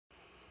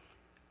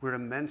We're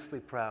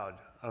immensely proud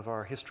of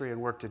our history and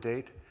work to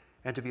date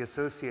and to be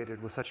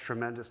associated with such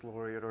tremendous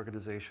laureate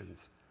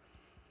organizations.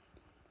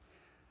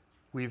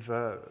 We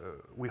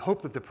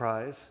hope that the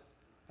prize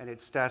and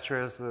its stature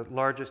as the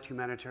largest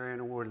humanitarian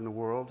award in the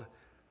world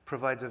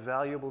provides a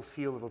valuable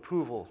seal of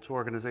approval to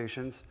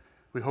organizations.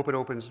 We hope it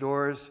opens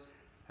doors,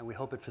 and we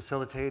hope it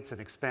facilitates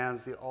and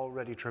expands the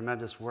already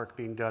tremendous work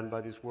being done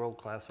by these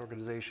world-class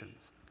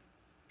organizations.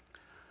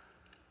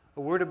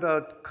 A word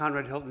about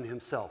Conrad Hilton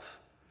himself.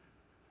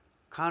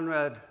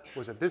 Conrad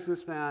was a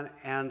businessman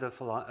and a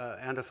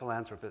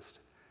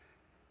philanthropist.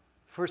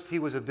 First, he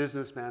was a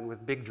businessman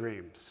with big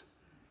dreams.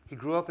 He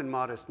grew up in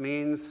modest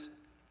means.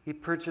 He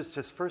purchased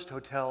his first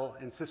hotel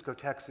in Cisco,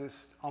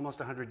 Texas, almost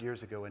 100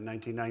 years ago in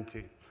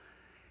 1919.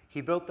 He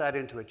built that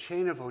into a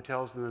chain of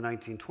hotels in the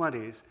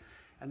 1920s,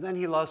 and then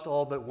he lost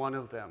all but one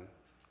of them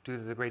due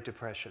to the Great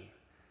Depression.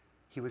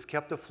 He was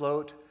kept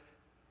afloat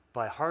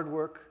by hard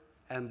work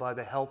and by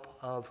the help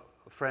of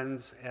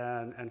friends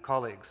and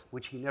colleagues,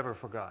 which he never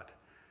forgot.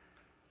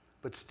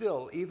 But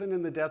still, even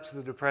in the depths of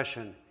the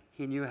Depression,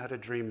 he knew how to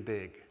dream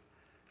big.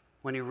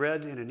 When he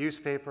read in a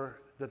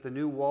newspaper that the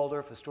new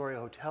Waldorf Astoria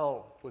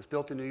Hotel was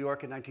built in New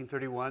York in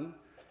 1931,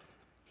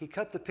 he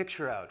cut the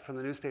picture out from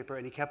the newspaper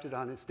and he kept it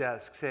on his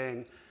desk,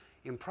 saying,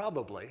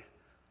 "Improbably,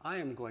 I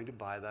am going to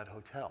buy that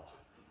hotel."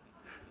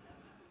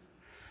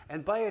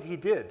 And buy it he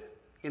did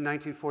in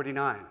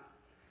 1949.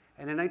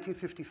 And in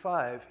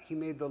 1955, he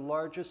made the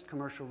largest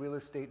commercial real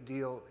estate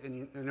deal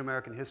in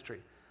American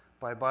history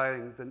by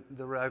buying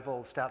the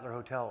rival Statler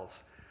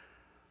hotels.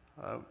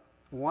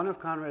 One of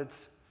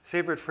Conrad's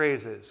favorite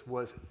phrases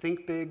was,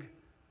 "Think big,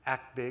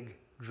 act big,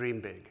 dream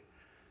big."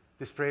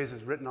 This phrase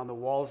is written on the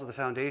walls of the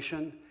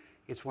foundation.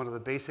 It's one of the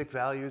basic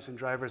values and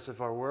drivers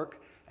of our work,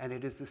 and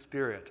it is the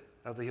spirit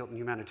of the Hilton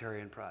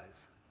Humanitarian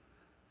Prize.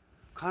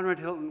 Conrad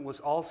Hilton was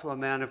also a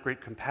man of great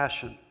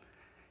compassion.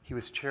 He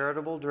was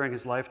charitable during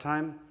his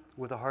lifetime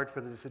with a heart for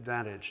the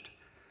disadvantaged.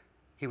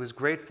 He was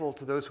grateful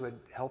to those who had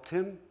helped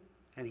him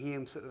and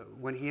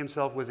when he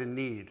himself was in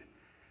need,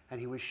 and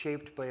he was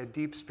shaped by a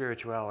deep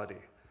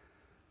spirituality.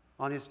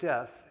 On his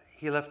death,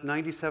 he left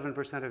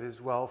 97% of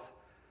his wealth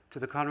to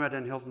the Conrad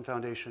and Hilton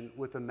Foundation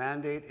with the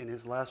mandate in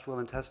his last will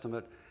and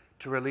testament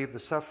to relieve the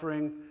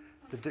suffering,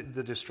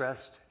 the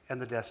distressed,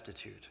 and the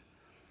destitute.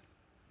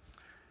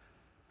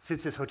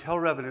 Since his hotel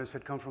revenues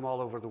had come from all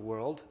over the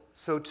world,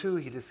 so too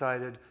he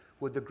decided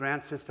would the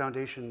grants his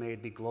foundation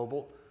made be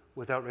global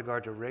without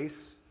regard to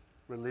race,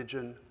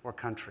 religion, or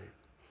country.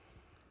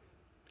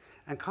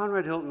 And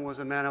Conrad Hilton was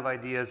a man of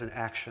ideas and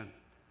action.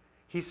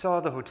 He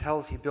saw the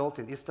hotels he built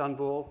in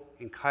Istanbul,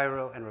 in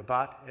Cairo, and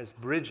Rabat as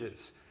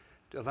bridges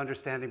of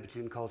understanding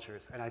between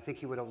cultures, and I think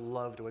he would have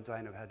loved what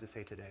Zainab had to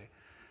say today.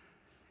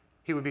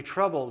 He would be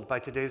troubled by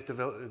today's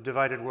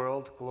divided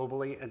world,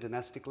 globally and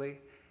domestically,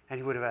 and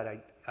he would have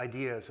had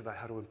ideas about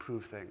how to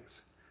improve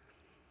things.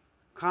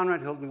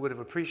 Conrad Hilton would have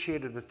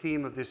appreciated the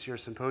theme of this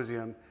year's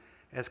symposium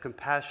as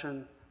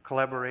compassion,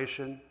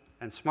 collaboration,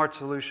 and smart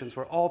solutions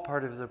were all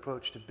part of his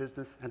approach to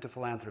business and to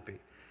philanthropy.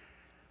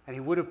 And he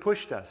would have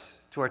pushed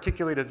us to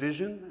articulate a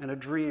vision and a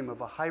dream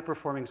of a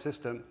high-performing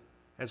system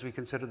as we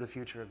consider the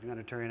future of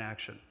humanitarian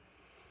action.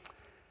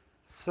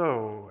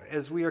 So,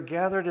 as we are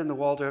gathered in the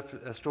Waldorf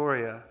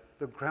Astoria,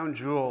 the crown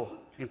jewel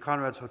in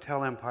Conrad's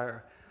hotel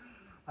empire,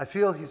 I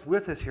feel he's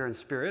with us here in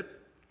spirit,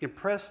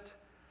 impressed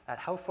at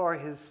how far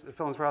his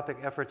philanthropic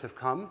efforts have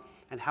come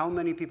and how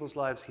many people's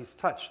lives he's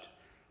touched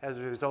as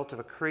a result of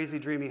a crazy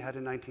dream he had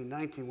in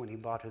 1919 when he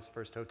bought his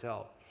first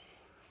hotel.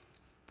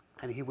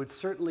 And he would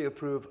certainly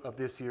approve of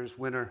this year's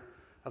winner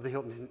of the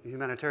Hilton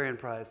Humanitarian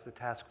Prize, the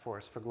Task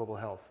Force for Global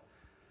Health.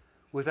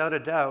 Without a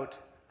doubt,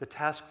 the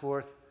task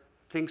force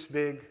thinks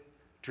big,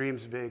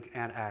 dreams big,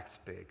 and acts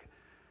big.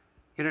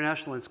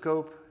 International in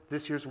scope,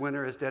 this year's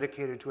winner is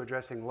dedicated to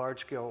addressing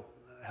large-scale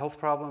health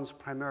problems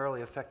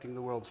primarily affecting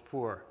the world's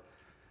poor.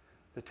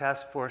 The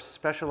task force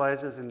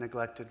specializes in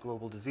neglected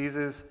global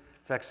diseases,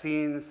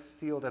 vaccines,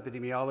 field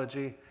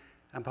epidemiology,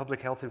 and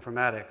public health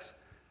informatics,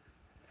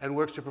 and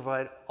works to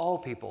provide all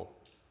people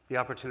the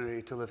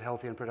opportunity to live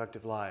healthy and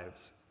productive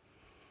lives.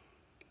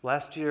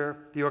 Last year,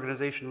 the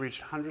organization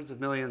reached hundreds of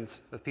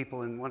millions of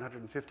people in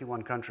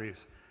 151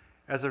 countries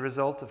as a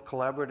result of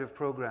collaborative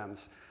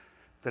programs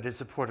that it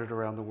supported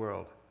around the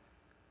world.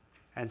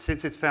 And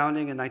since its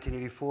founding in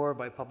 1984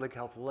 by public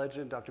health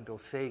legend Dr. Bill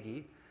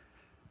Foege,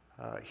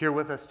 here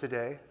with us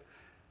today,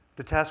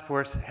 the task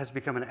force has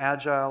become an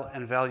agile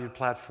and valued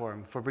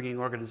platform for bringing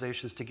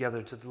organizations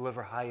together to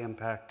deliver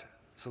high-impact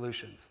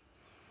solutions.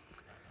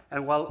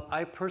 And while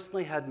I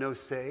personally had no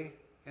say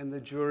in the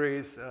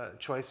jury's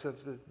choice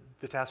of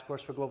the Task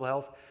Force for Global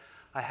Health,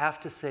 I have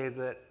to say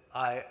that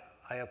I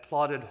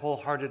applauded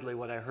wholeheartedly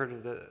when I heard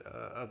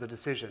of the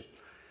decision,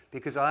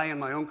 because I, in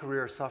my own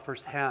career, saw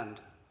firsthand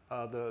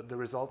the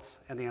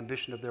results and the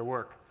ambition of their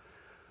work.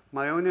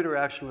 My own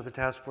interaction with the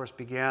task force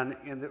began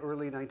in the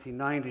early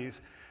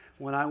 1990s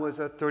when I was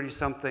a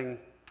 30-something,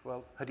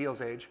 well, Hadil's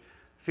age,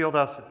 field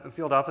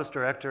office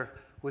director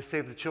with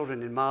Save the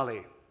Children in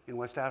Mali, in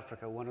West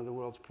Africa, one of the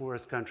world's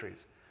poorest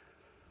countries.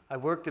 I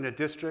worked in a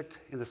district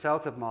in the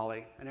south of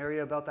Mali, an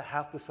area about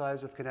half the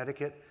size of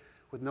Connecticut,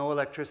 with no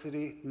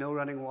electricity, no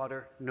running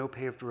water, no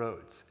paved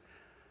roads.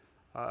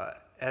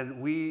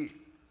 And we,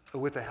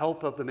 with the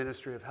help of the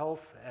Ministry of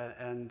Health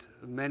and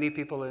many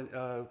people,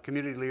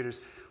 community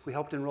leaders, we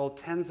helped enroll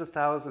tens of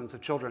thousands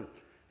of children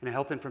in a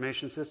health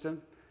information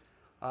system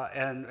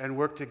and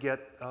worked to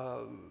get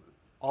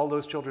all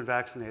those children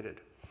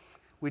vaccinated.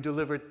 We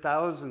delivered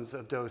thousands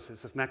of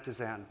doses of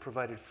Mectizan,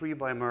 provided free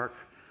by Merck,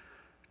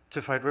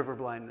 to fight river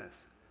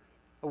blindness.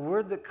 A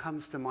word that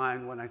comes to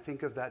mind when I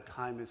think of that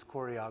time is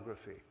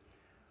choreography.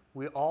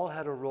 We all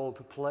had a role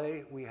to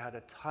play, we had a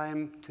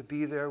time to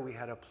be there, we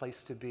had a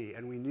place to be,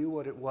 and we knew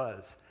what it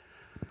was.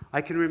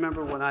 I can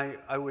remember when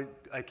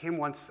I came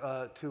once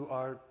to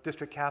our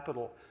district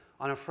capital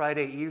on a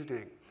Friday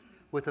evening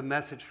with a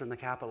message from the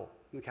capital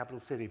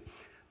city,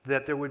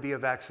 that there would be a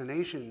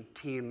vaccination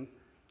team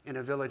in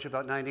a village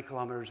about 90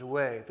 kilometers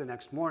away the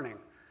next morning.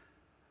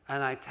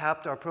 And I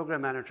tapped our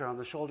program manager on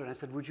the shoulder and I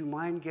said, would you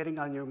mind getting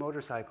on your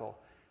motorcycle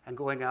and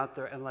going out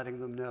there and letting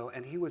them know?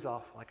 And he was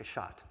off like a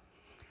shot.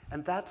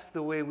 And that's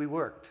the way we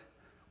worked.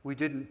 We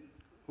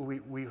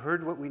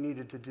heard what we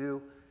needed to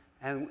do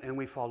and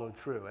we followed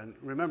through. And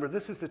remember,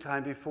 this is the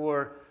time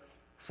before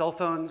cell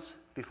phones,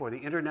 before the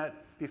internet,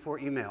 before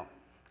email.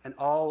 And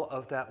all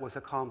of that was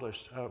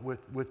accomplished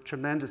with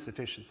tremendous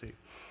efficiency.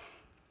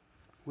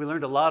 We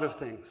learned a lot of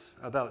things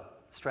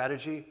about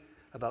strategy,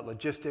 about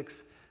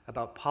logistics,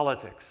 about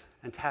politics,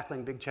 and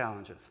tackling big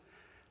challenges.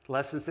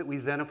 Lessons that we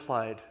then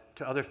applied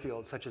to other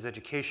fields such as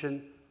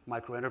education,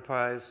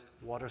 microenterprise,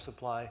 water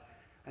supply,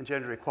 and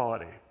gender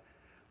equality.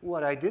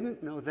 What I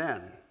didn't know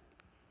then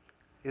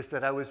is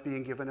that I was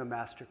being given a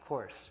master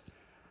course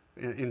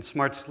in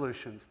smart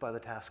solutions by the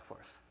task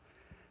force,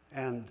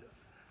 and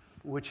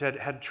which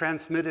had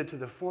transmitted to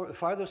the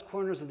farthest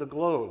corners of the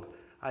globe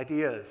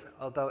ideas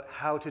about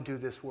how to do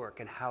this work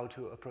and how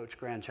to approach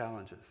grand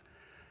challenges,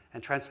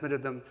 and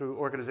transmitted them through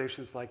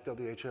organizations like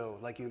WHO,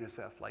 like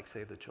UNICEF, like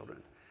Save the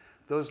Children.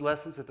 Those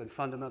lessons have been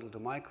fundamental to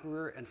my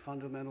career and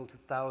fundamental to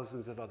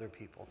thousands of other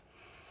people.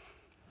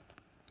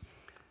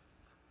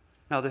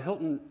 Now, the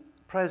Hilton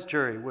Prize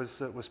jury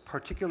was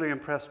particularly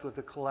impressed with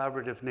the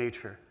collaborative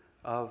nature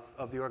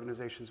of the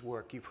organization's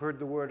work. You've heard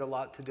the word a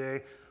lot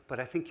today, but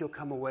I think you'll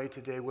come away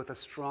today with a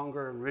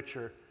stronger and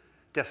richer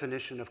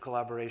definition of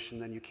collaboration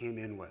than you came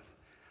in with.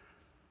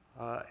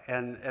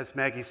 And as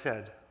Maggie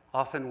said,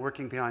 often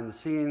working behind the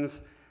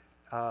scenes,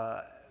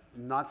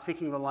 not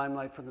seeking the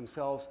limelight for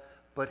themselves,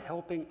 but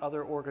helping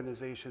other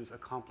organizations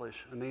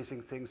accomplish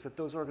amazing things that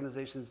those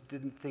organizations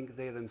didn't think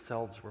they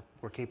themselves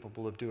were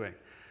capable of doing.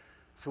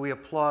 So we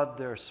applaud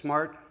their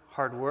smart,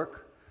 hard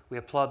work, we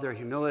applaud their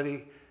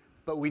humility,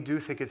 but we do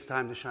think it's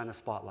time to shine a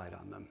spotlight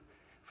on them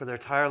for their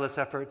tireless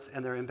efforts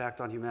and their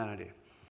impact on humanity.